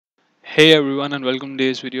Hey everyone and welcome to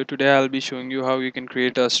today's video. Today I'll be showing you how you can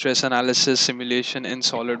create a stress analysis simulation in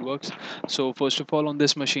Solidworks. So first of all, on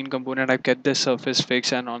this machine component I've kept this surface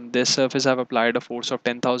fixed, and on this surface I've applied a force of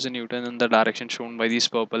 10,000 Newton in the direction shown by these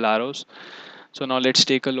purple arrows. So now let's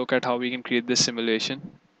take a look at how we can create this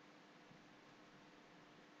simulation.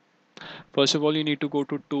 First of all, you need to go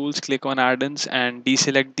to tools, click on add-ins and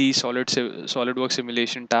deselect the Solidworks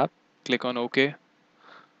simulation tab. Click on OK.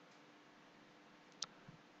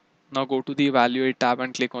 Now go to the evaluate tab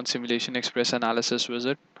and click on simulation express analysis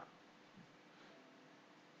wizard.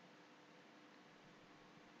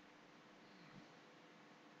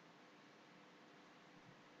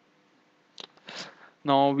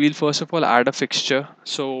 Now we'll first of all add a fixture.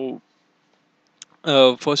 So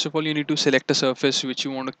first of all, you need to select a surface which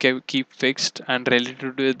you want to keep fixed, and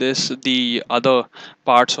related to this, the other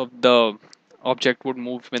parts of the object would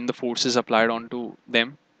move when the force is applied onto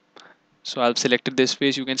them. So I've selected this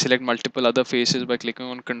face. You can select multiple other faces by clicking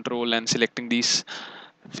on control and selecting these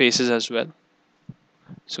faces as well.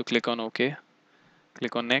 So click on OK,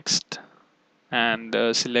 click on next, and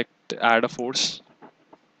select add a force.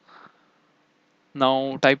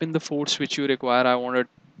 Now type in the force which you require. I want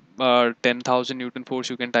a 10,000 Newton force.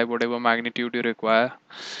 You can type whatever magnitude you require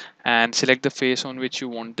and select the face on which you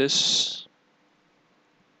want this.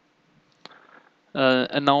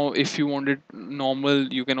 And now if you want it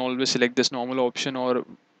normal, you can always select this normal option, or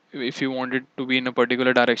if you want it to be in a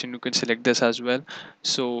particular direction, you can select this as well.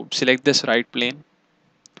 So select this right plane,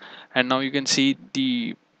 and now you can see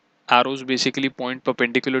the arrows basically point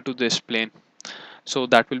perpendicular to this plane. So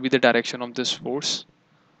that will be the direction of this force,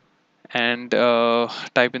 and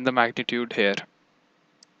type in the magnitude here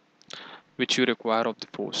which you require of the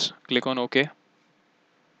force. Click on OK,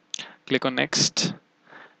 click on next,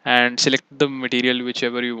 and select the material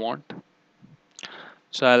whichever you want.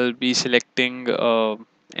 So I'll be selecting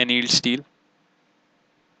annealed steel.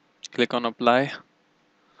 Click on apply,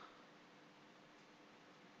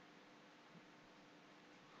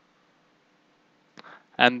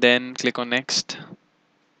 and then click on next.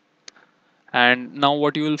 And now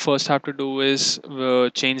what you will first have to do is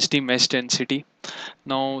change the mesh density.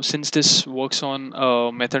 Now since this works on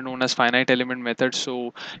a method known as finite element method,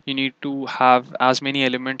 so you need to have as many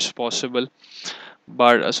elements possible,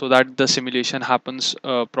 but so that the simulation happens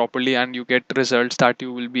properly and you get results that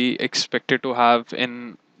you will be expected to have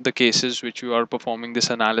in the cases which you are performing this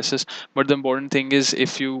analysis. But the important thing is,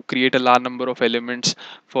 if you create a large number of elements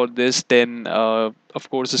for this, then of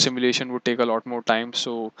course the simulation would take a lot more time.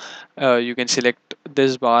 So you can select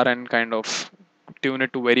this bar and kind of tune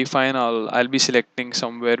it to very fine. I'll be selecting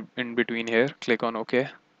somewhere in between here. Click on OK.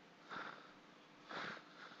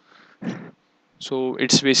 So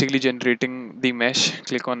it's basically generating the mesh.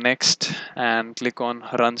 Click on next and click on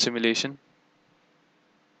run simulation.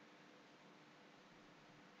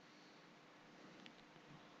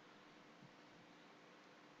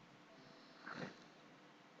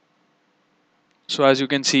 So as you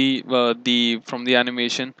can see, the from the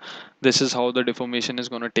animation, this is how the deformation is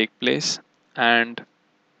going to take place. And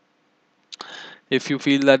if you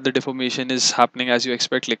feel that the deformation is happening as you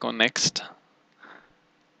expect, click on next.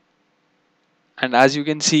 And as you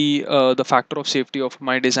can see, the factor of safety of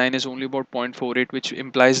my design is only about 0.48, which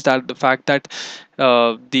implies that the fact that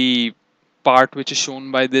the part which is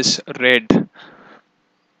shown by this red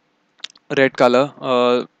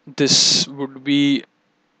color, this would be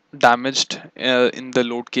damaged in the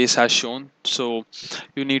load case as shown. So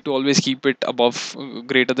you need to always keep it above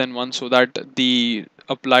greater than 1, so that the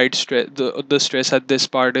applied stress, the stress at this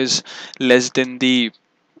part is less than the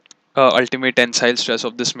ultimate tensile stress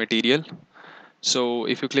of this material. So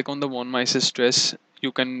if you click on the von Mises stress,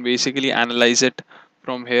 you can basically analyze it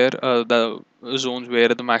from here, the zones where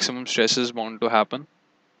the maximum stress is bound to happen.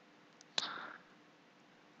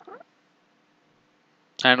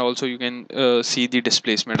 And also you can see the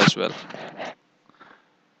displacement as well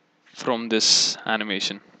from this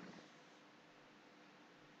animation.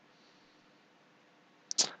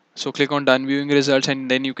 So click on done viewing results,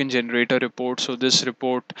 and then you can generate a report. So this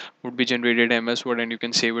report would be generated MS Word, and you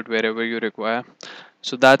can save it wherever you require.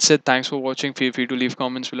 So that's it. Thanks for watching. Feel free to leave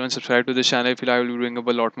comments below and subscribe to the channel if you like. I will be bringing up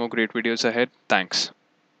a lot more great videos ahead. Thanks.